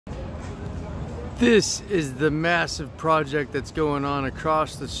This is the massive project that's going on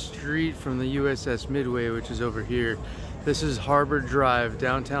across the street from the USS Midway, which is over here. This is Harbor Drive,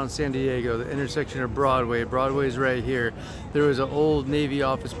 downtown San Diego, the intersection of Broadway. Broadway's right here. There was an old Navy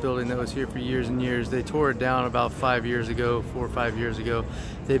office building that was here for years and years. They tore it down about 5 years ago, 4 or 5 years ago.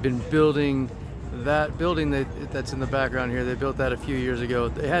 They've been building that building that's in the background here. They built that a few years ago.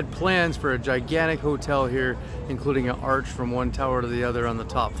 They had plans for a gigantic hotel here, including an arch from one tower to the other on the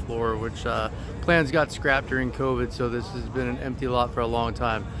top floor, which plans got scrapped during COVID, so this has been an empty lot for a long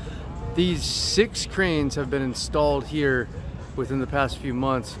time. These 6 cranes have been installed here within the past few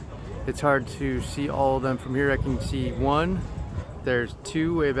months. It's hard to see all of them from here. I can see 1, there's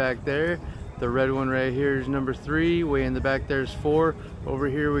 2 way back there. The red one right here is number 3, way in the back there's 4. Over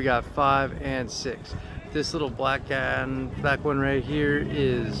here we got 5 and 6. This little black one right here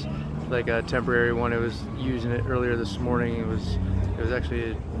is like a temporary one. It was using it earlier this morning. It was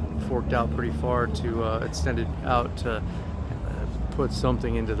actually forked out pretty far to extend it out to put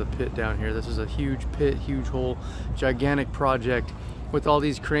something into the pit down here. This is a huge pit, huge hole, gigantic project. With all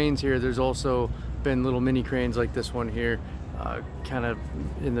these cranes here, there's also been little mini cranes like this one here, kind of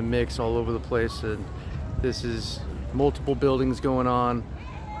in the mix all over the place. And this is multiple buildings going on.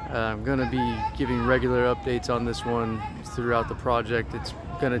 I'm gonna be giving regular updates on this one throughout the project. It's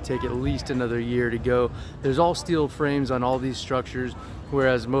gonna take at least another year to go. There's all steel frames on all these structures,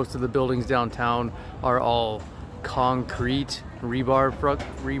 whereas most of the buildings downtown are all concrete rebar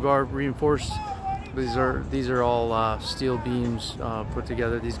reinforced. These are all steel beams put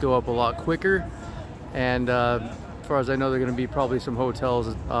together. These go up a lot quicker, and as far as I know, they're going to be probably some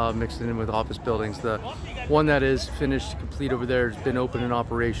hotels mixed in with office buildings. The one that is finished, complete over there, has been open and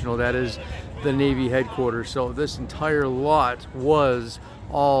operational. That is the Navy headquarters. So this entire lot was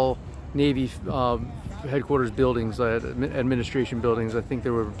all Navy headquarters buildings, administration buildings. I think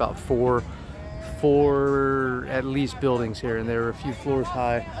there were about four at least buildings here, and they were a few floors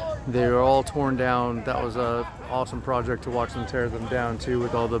high. They were all torn down. That was an awesome project to watch them tear them down too,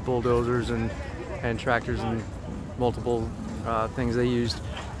 with all the bulldozers and tractors and multiple things they used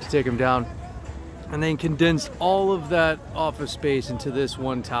to take them down. And then condensed all of that office space into this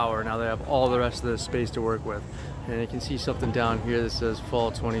one tower. Now they have all the rest of the space to work with. And you can see something down here that says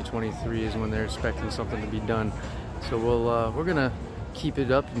fall 2023 is when they're expecting something to be done. So we're gonna keep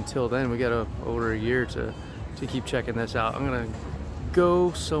it up until then. We got over a year to keep checking this out. I'm gonna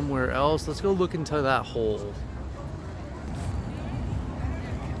go somewhere else. Let's go look into that hole.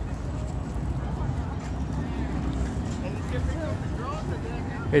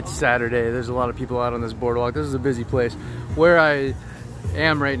 It's Saturday. There's a lot of people out on this boardwalk. This is a busy place. Where I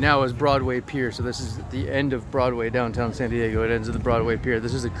am right now is Broadway Pier. So this is the end of Broadway, downtown San Diego. It ends at the Broadway Pier.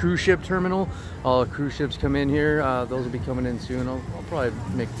 This is a cruise ship terminal. All the cruise ships come in here. Those will be coming in soon. I'll probably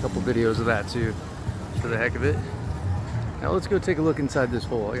make a couple videos of that too, for the heck of it. Now let's go take a look inside this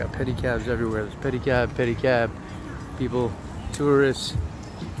hole. I got pedicabs everywhere. There's pedicab, people, tourists,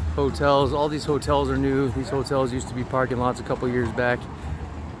 hotels. All these hotels are new. These hotels used to be parking lots a couple years back.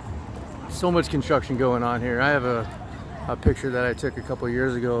 So much construction going on here. I have a picture that I took a couple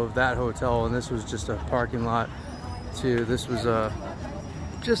years ago of that hotel, and this was just a parking lot too. This was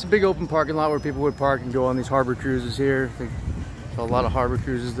just a big open parking lot where people would park and go on these harbor cruises here. There's a lot of harbor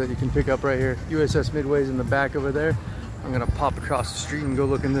cruises that you can pick up right here. USS Midway's in the back over there. I'm gonna pop across the street and go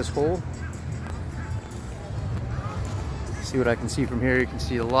look in this hole. See what I can see from here. You can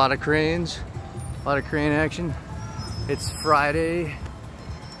see a lot of cranes, a lot of crane action. It's Friday,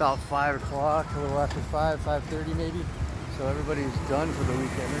 about 5 o'clock, a little after 5:30 maybe. So everybody's done for the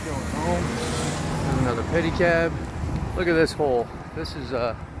weekend. They're going home. There's another pedicab. Look at this hole. This is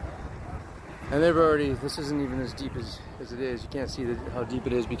and this isn't even as deep as it is. You can't see how deep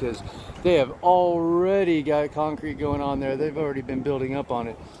it is because they have already got concrete going on there. They've already been building up on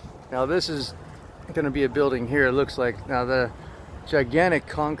it. Now this is going to be a building here, it looks like. Now the gigantic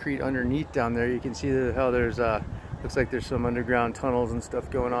concrete underneath down there, you can see how there's looks like there's some underground tunnels and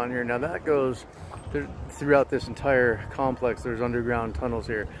stuff going on here. Now that goes throughout this entire complex. There's underground tunnels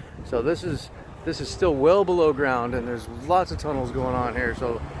here. So this is still well below ground, and there's lots of tunnels going on here.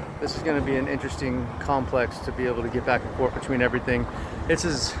 So this is going to be an interesting complex to be able to get back and forth between everything. This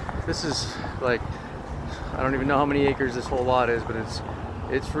is like, I don't even know how many acres this whole lot is, but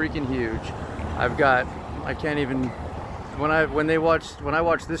it's freaking huge. I can't even, when I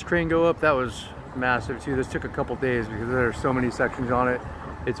watched this crane go up, that was massive too. This took a couple days because there are so many sections on it.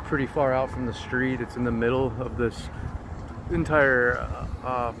 It's pretty far out from the street. It's in the middle of this entire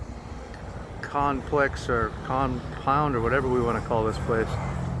complex or compound or whatever we want to call this place.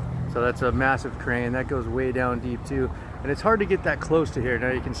 So that's a massive crane. That goes way down deep too. And it's hard to get that close to here.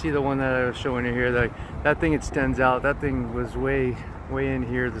 Now you can see the one that I was showing you here, that thing extends out. That thing was way in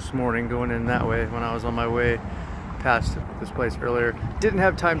here this morning, going in that way when I was on my way past this place earlier. Didn't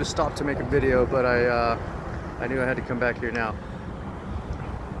have time to stop to make a video, but I knew I had to come back here now.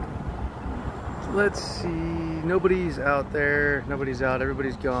 So let's see, nobody's out there, nobody's out,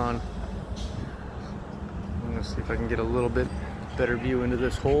 everybody's gone. I'm gonna see if I can get a little bit better view into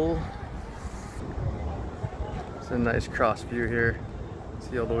this hole. It's a nice cross view here.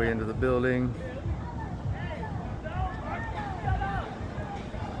 See all the way into the building.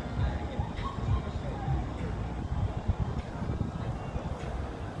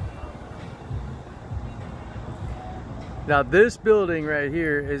 Now this building right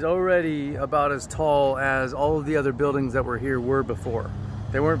here is already about as tall as all of the other buildings that were here were before.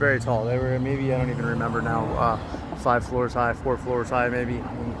 They weren't very tall. They were maybe, I don't even remember now, 5 floors high, 4 floors high maybe.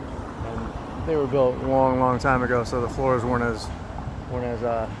 And they were built a long time ago, so the floors weren't as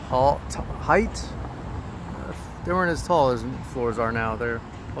height. They weren't as tall as floors are now. They're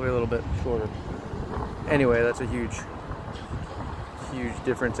probably a little bit shorter. Anyway, that's a huge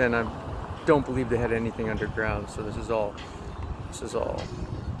difference, and I don't believe they had anything underground, so this is all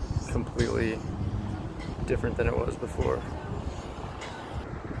completely different than it was before.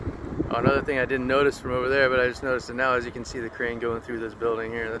 Another thing I didn't notice from over there, but I just noticed it now, is you can see the crane going through this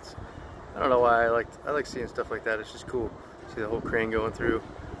building here. That's, I don't know why, I like seeing stuff like that. It's just cool. See the whole crane going through.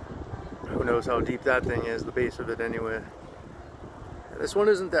 Who knows how deep that thing is, the base of it anyway. This one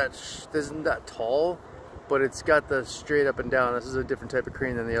isn't that tall, but it's got the straight up and down. This is a different type of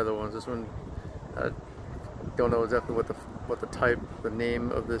crane than the other ones. This one, I don't know exactly what the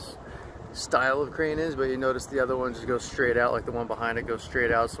name of this style of crane is, but you notice the other one just goes straight out, like the one behind it goes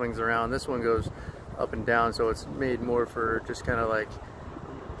straight out, swings around. This one goes up and down, so it's made more for just kind of like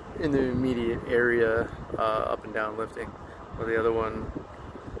in the immediate area, up and down lifting, where the other one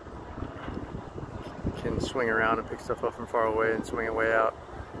can swing around and pick stuff up from far away and swing it way out.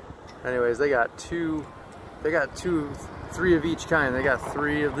 Anyways, they got three of each kind. They got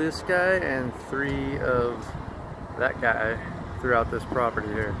 3 of this guy and 3 of that guy throughout this property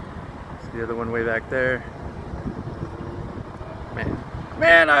here. See the other one way back there.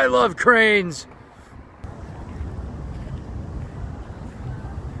 Man, I love cranes.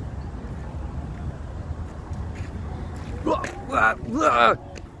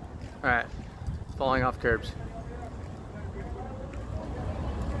 All right, falling off curbs.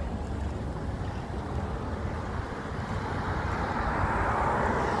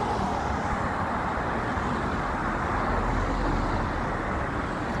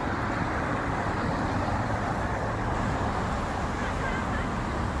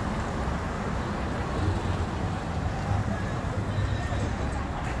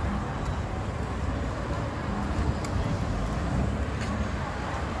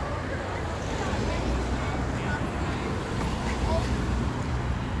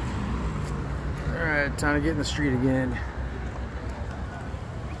 Time to get in the street again.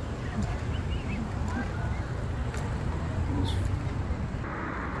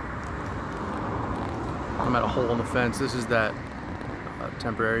 I'm at a hole in the fence. This is that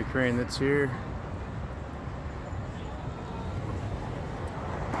temporary crane that's here.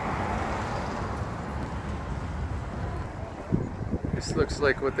 This looks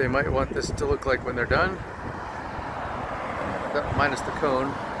like what they might want this to look like when they're done. Minus the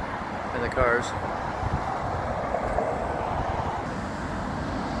cone and the cars.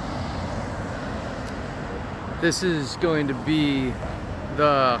 This is going to be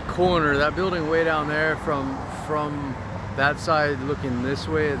the corner, that building way down there from that side looking this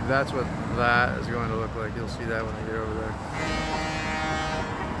way. That's what that is going to look like. You'll see that when I get over there.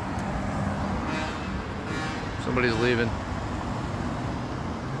 Somebody's leaving.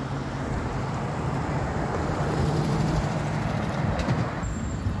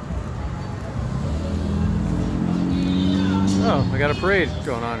 Oh, I got a parade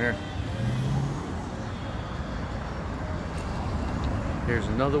going on here. Here's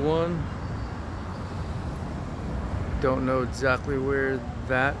another one. Don't know exactly where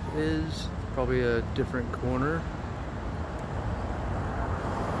that is. Probably a different corner.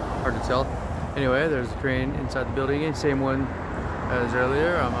 Hard to tell. Anyway, there's the crane inside the building again. Same one as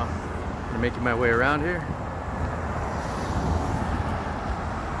earlier. I'm making my way around here.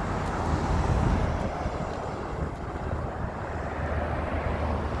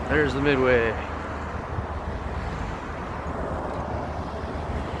 There's the Midway.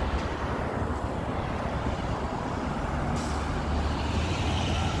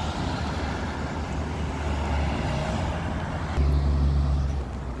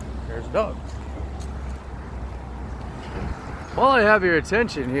 There's a dog. While I have your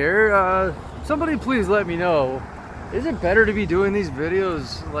attention here, somebody please let me know, is it better to be doing these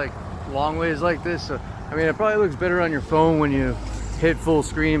videos like long ways like this? I mean, it probably looks better on your phone when you hit full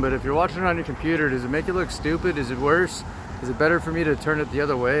screen, but if you're watching it on your computer, does it make it look stupid? Is it worse? Is it better for me to turn it the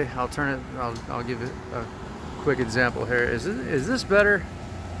other way? I'll give it a quick example here. Is this better?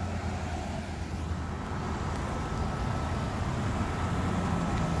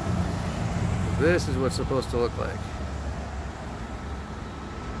 This is what's supposed to look like.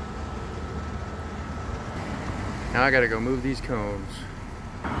 Now I gotta go move these cones.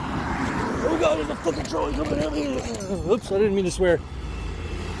 Oh God, there's a fucking trolley coming at me. Oops, I didn't mean to swear.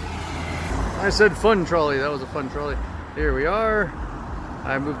 I said fun trolley, that was a fun trolley. Here we are.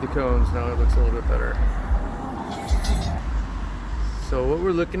 I moved the cones, now it looks a little bit better. So what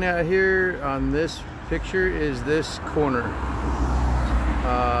we're looking at here on this picture is this corner.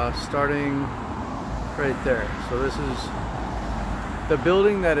 Starting right there. So this is the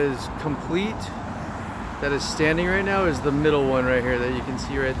building that is complete, that is standing right now, is the middle one right here that you can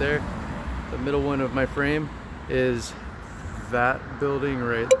see right there. The middle one of my frame is that building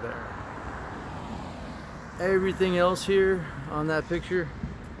right there. Everything else here on that picture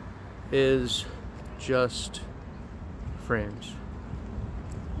is just frames,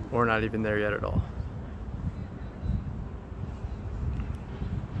 or not even there yet at all.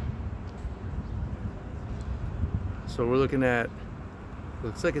 So we're looking at,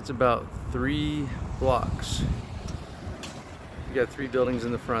 looks like it's about 3 blocks. You got 3 buildings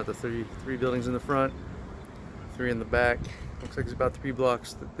in the front, the three buildings in the front, 3 in the back. Looks like it's about 3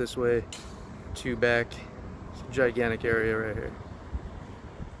 blocks this way, 2 back. It's a gigantic area right here.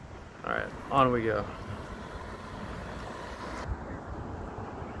 All right, on we go.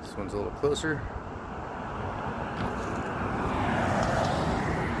 This one's a little closer.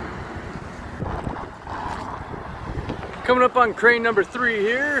 Coming up on crane number 3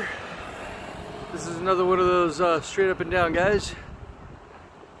 here. This is another one of those straight up and down guys.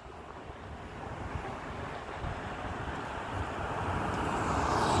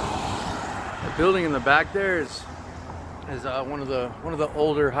 The building in the back there is one of the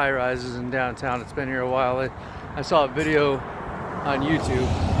older high rises in downtown. It's been here a while. I saw a video on YouTube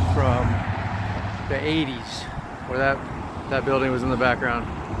from the 80s where that building was in the background,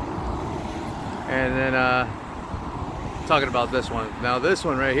 and then talking about this one. Now this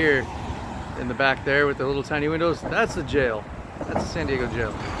one right here in the back there with the little tiny windows, that's the jail. That's the San Diego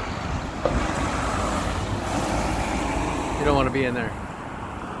jail. You don't want to be in there.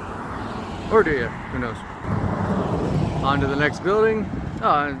 Or do you? Who knows? On to the next building.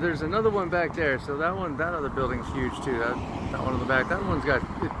 Oh, there's another one back there. So that other building's huge too. That one in the back. That one's got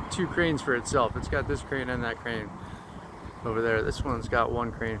 2 cranes for itself. It's got this crane and that crane over there. This one's got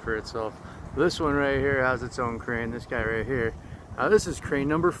 1 crane for itself. This one right here has its own crane. This guy right here. Now this is crane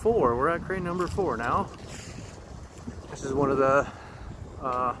number 4. We're at crane number 4 now. This is one of the,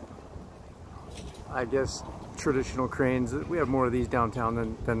 I guess, traditional cranes. We have more of these downtown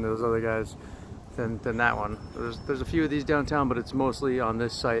than those other guys, than that one. There's a few of these downtown, but it's mostly on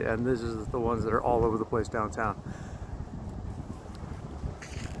this site, and this is the ones that are all over the place downtown.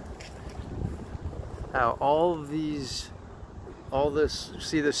 Now all this,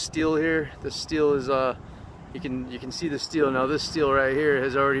 see this steel here? The steel is, you can see the steel. Now this steel right here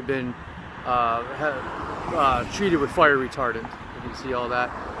has already been treated with fire retardant. You can see all that.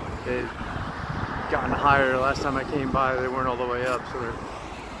 They've gotten higher. Last time I came by, they weren't all the way up, so they're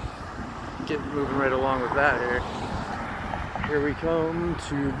moving right along with that here. Here we come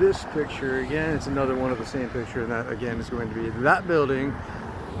to this picture again. It's another one of the same picture, and that again is going to be that building.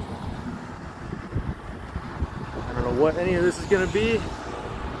 I don't know what any of this is going to be.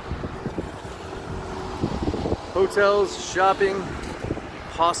 Hotels, shopping,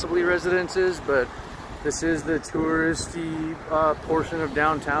 possibly residences, but this is the touristy portion of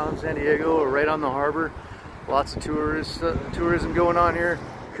downtown San Diego, right on the harbor. Lots of tourism going on here.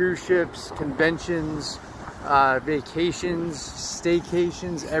 Cruise ships, conventions, vacations,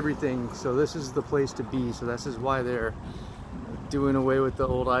 staycations, everything. So this is the place to be. So this is why they're doing away with the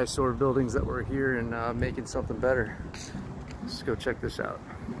old eyesore buildings that were here and making something better. Let's go check this out.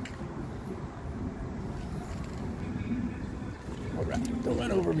 All right, don't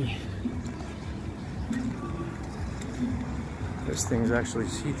run over me. This thing's actually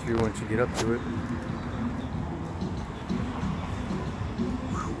see-through once you get up to it.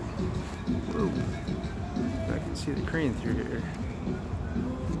 Whoa. I can see the crane through here.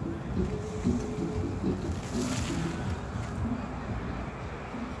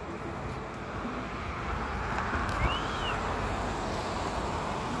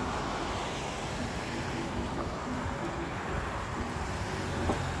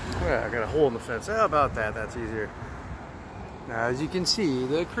 Yeah, I got a hole in the fence. How about that? That's easier. Now, as you can see,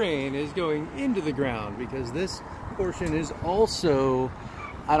 the crane is going into the ground because this portion is also,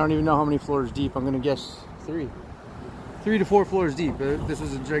 I don't even know how many floors deep. I'm gonna guess 3 to 4 floors deep. This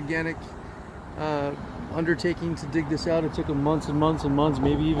was a gigantic undertaking to dig this out. It took them months and months and months,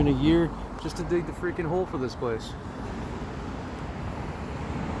 maybe even a year, just to dig the freaking hole for this place.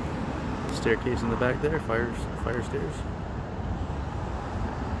 Staircase in the back there, fire stairs.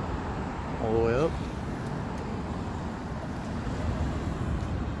 All the way up.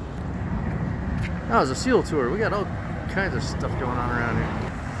 That was a SEAL tour. We got all kinds of stuff going on around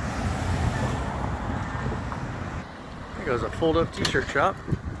here. There goes a fold-up t-shirt shop.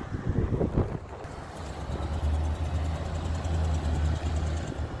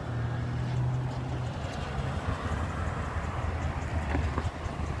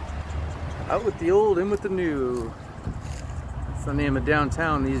 Out with the old, in with the new. That's the name of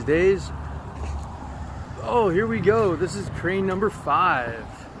downtown these days. Oh, here we go. This is crane number 5.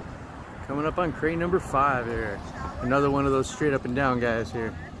 Coming up on crane number 5 here. Another one of those straight up and down guys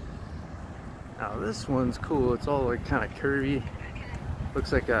here. Now this one's cool. It's all like kind of curvy.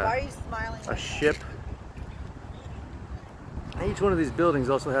 Looks like a ship. And each one of these buildings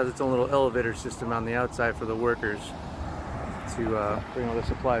also has its own little elevator system on the outside for the workers to bring all the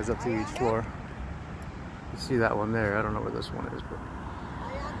supplies up to each floor. You see that one there. I don't know where this one is,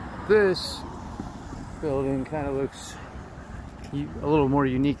 but this building kind of looks a little more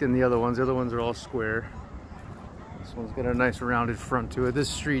unique than the other ones. The other ones are all square. This one's got a nice rounded front to it. This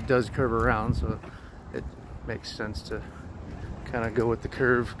street does curve around, so it makes sense to kind of go with the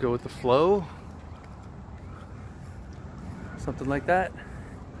curve, go with the flow. Something like that.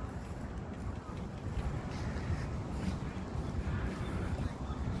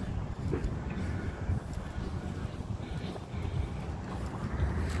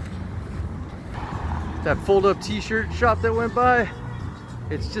 That fold-up t-shirt shop that went by,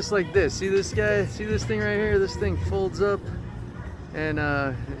 it's just like this. See this guy? See this thing right here? This thing folds up and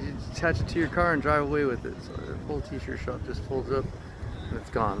you attach it to your car and drive away with it. So the whole t-shirt shop just folds up and it's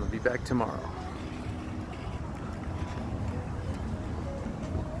gone. It'll be back tomorrow.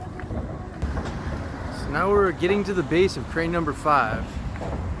 So now we're getting to the base of crane number 5.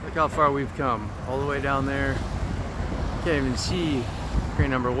 Look how far we've come. All the way down there. Can't even see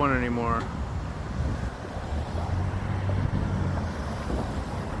crane number 1 anymore.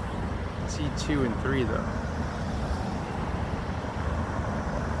 See 2 and 3 though.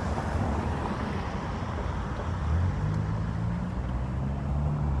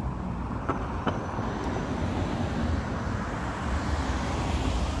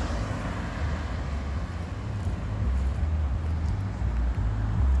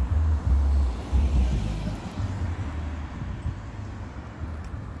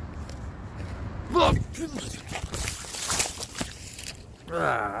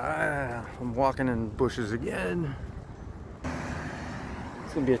 I'm walking in bushes again.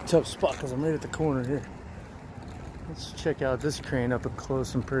 It's gonna be a tough spot because I'm right at the corner here. Let's check out this crane up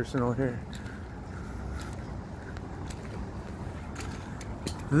close and personal here.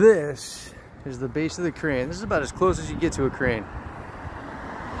 This is the base of the crane. This is about as close as you get to a crane.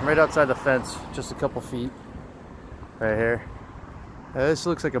 I'm right outside the fence, just a couple feet right here. This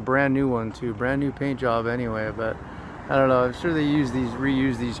looks like a brand new one too, brand new paint job anyway, but I don't know. I'm sure they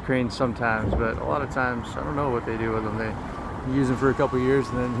reuse these cranes sometimes, but a lot of times I don't know what they do with them. They use them for a couple years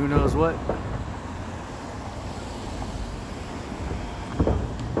and then who knows what.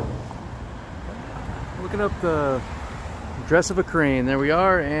 Looking up the dress of a crane. There we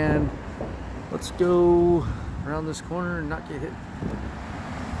are, and let's go around this corner and not get hit.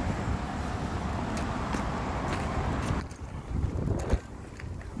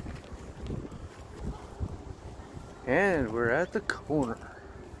 And we're at the corner.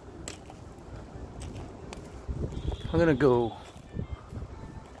 I'm gonna go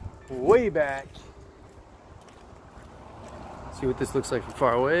way back. See what this looks like from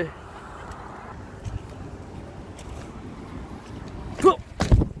far away. Go!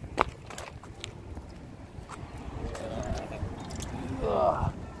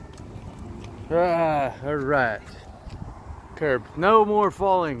 All right. Curb. No more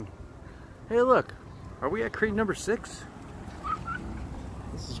falling. Hey, look. Are we at crane number 6?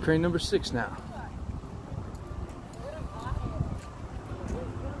 This is crane number 6 now.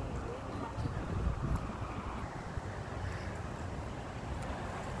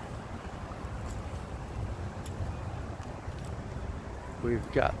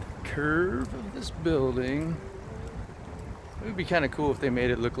 We've got the curve of this building. It would be kind of cool if they made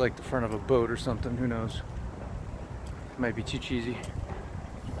it look like the front of a boat or something. Who knows? It might be too cheesy.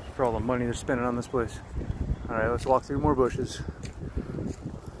 for all the money they're spending on this place. All right, let's walk through more bushes.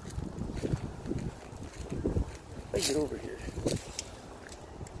 Let's get over here.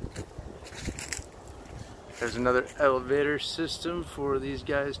 There's another elevator system for these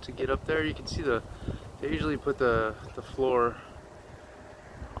guys to get up there. You can see they usually put the floor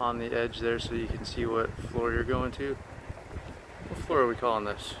on the edge there so you can see what floor you're going to. What floor are we calling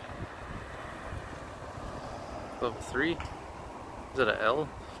this? Level 3? Is that a L?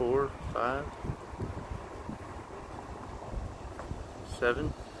 4, 5,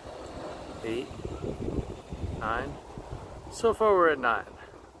 7, 8, 9. So far we're at 9.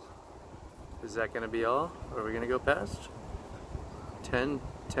 Is that going to be all? Or are we going to go past? 10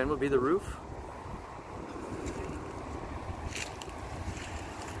 would be the roof.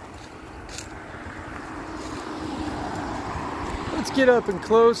 Let's get up and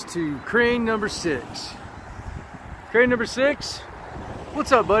close to crane number 6. Crane number 6?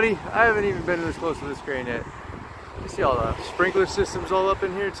 What's up, buddy? I haven't even been this close to this crane yet. You see all the sprinkler systems all up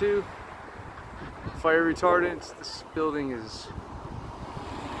in here too. Fire retardants. This building is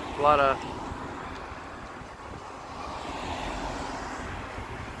a lot of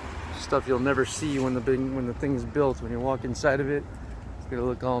stuff you'll never see when the thing's built. When you walk inside of it, it's gonna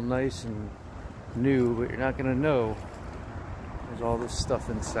look all nice and new, but you're not gonna know there's all this stuff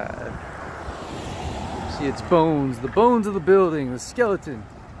inside. See its bones, the bones of the building, the skeleton.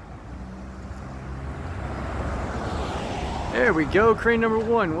 There we go, crane number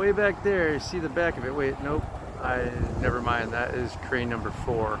 1, way back there. See the back of it. Wait, nope. Never mind. That is crane number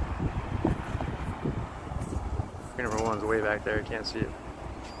 4. Crane number 1's way back there. Can't see it.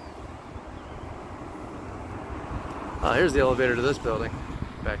 Oh, here's the elevator to this building,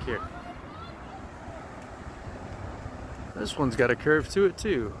 back here. This one's got a curve to it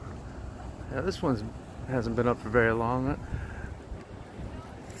too. Yeah, this one's hasn't been up for very long.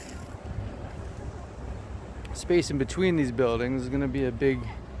 Space in between these buildings is going to be a big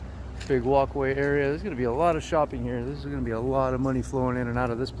walkway area. There's going to be a lot of shopping here. This is going to be a lot of money flowing in and out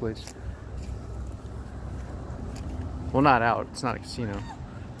of this place. Well, not out. It's not a casino.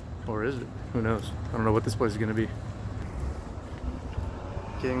 Or is it? Who knows? I don't know what this place is going to be.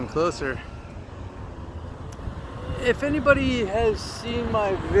 Getting closer. If anybody has seen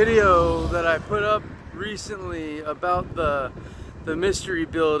my video that I put up recently about the mystery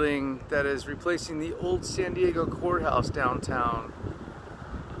building that is replacing the old San Diego courthouse downtown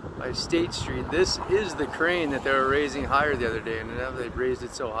by State Street, this is the crane that they were raising higher the other day, and now they've raised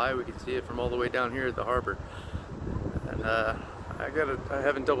it so high we can see it from all the way down here at the harbor. And I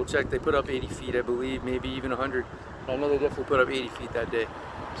haven't double checked. They put up 80 feet, I believe, maybe even 100. I know they definitely put up 80 feet that day.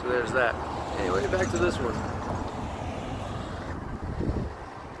 So there's that. Anyway, back to this one.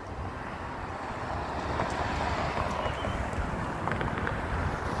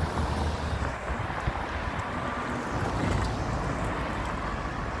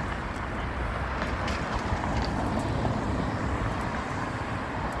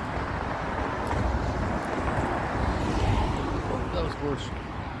 That was bush.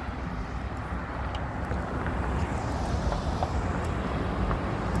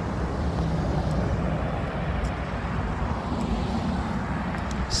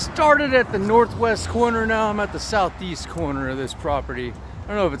 Started at the northwest corner, now I'm at the southeast corner of this property. I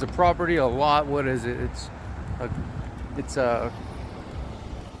don't know if it's a property, a lot, what is it? It's a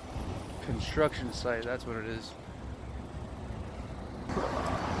construction site, that's what it is.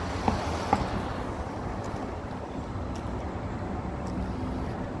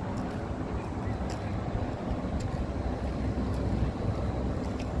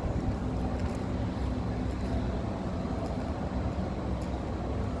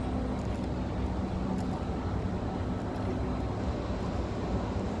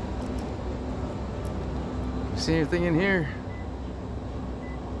 See anything in here?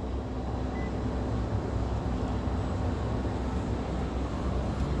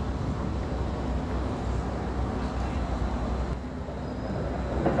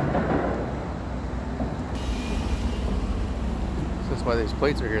 So that's why these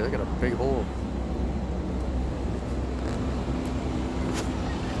plates are here. They got a big hole.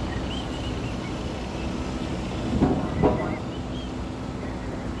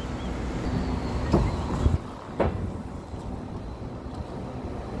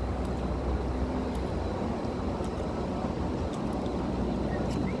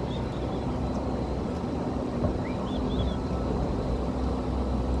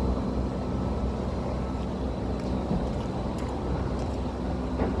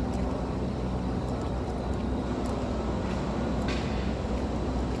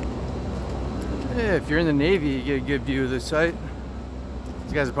 Yeah, if you're in the Navy, you get a good view of the site.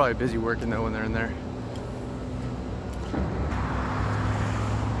 These guys are probably busy working though when they're in there.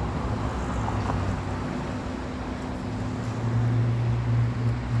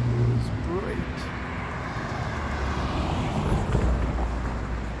 It's bright.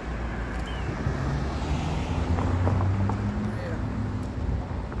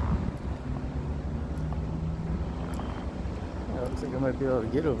 Yeah, looks like I might be able to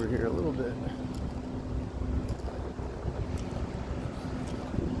get over here a little bit.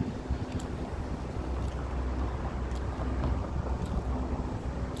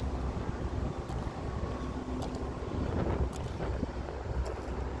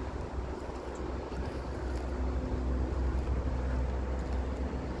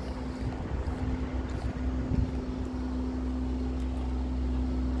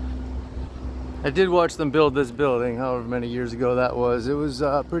 I did watch them build this building, however many years ago that was. It was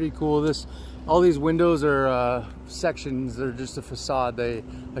pretty cool. All these windows are sections. They're just a facade they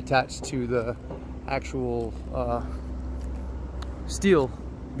attach to the actual steel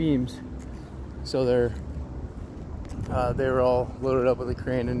beams. So they were all loaded up with a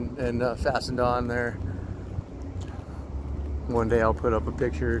crane and fastened on there. One day I'll put up a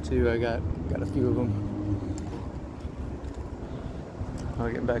picture or two. I got a few of them.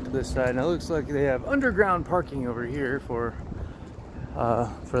 Getting back to this side, now it looks like they have underground parking over here for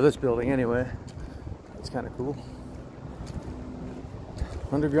this building anyway. That's kind of cool.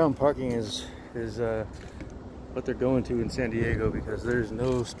 Underground parking is what they're going to in San Diego because there's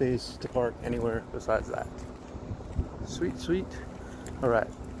no space to park anywhere besides that. Sweet, sweet. All right,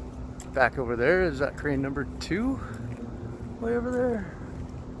 back over there is that crane number 2, way over there.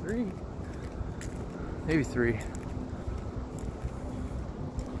 3, maybe 3.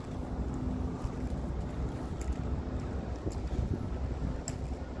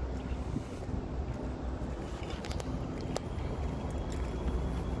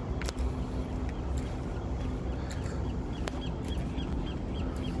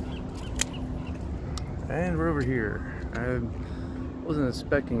 And we're over here. I wasn't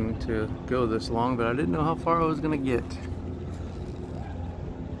expecting to go this long, but I didn't know how far I was gonna get.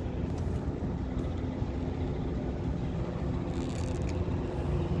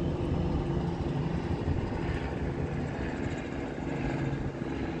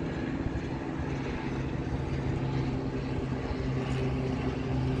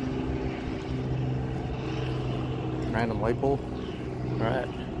 Random light bulb. All right.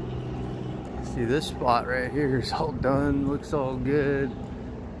 See, this spot right here is all done, looks all good.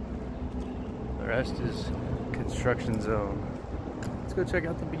 The rest is construction zone. Let's go check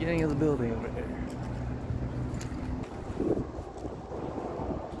out the beginning of the building over there.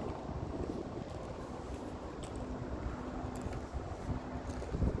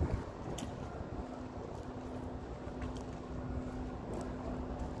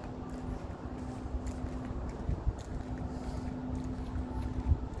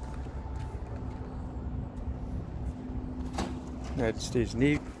 United States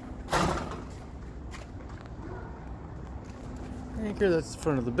Navy anchor, that's the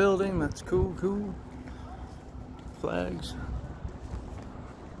front of the building. That's cool, cool. Flags.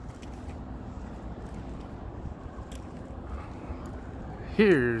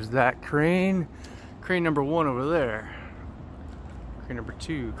 Here's that crane. Crane number 1 over there. Crane number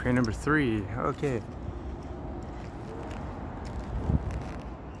 2, crane number 3. Okay.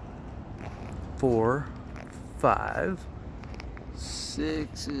 4, 5,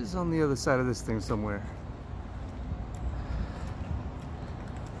 6 is on the other side of this thing somewhere.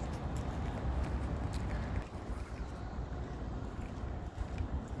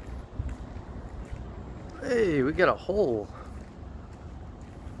 Hey, we got a hole.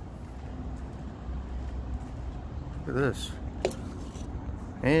 Look at this.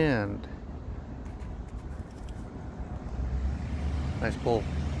 And nice pole.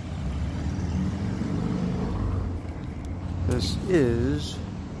 This is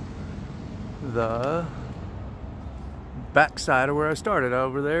the back side of where I started.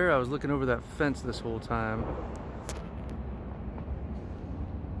 Over there, I was looking over that fence this whole time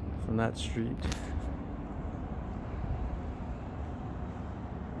from that street.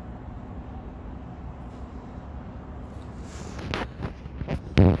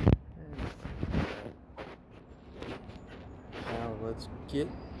 Now let's get,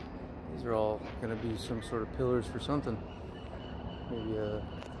 these are all going to be some sort of pillars for something. Maybe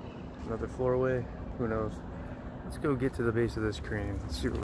another floor away, who knows. Let's go get to the base of this crane. Let's see what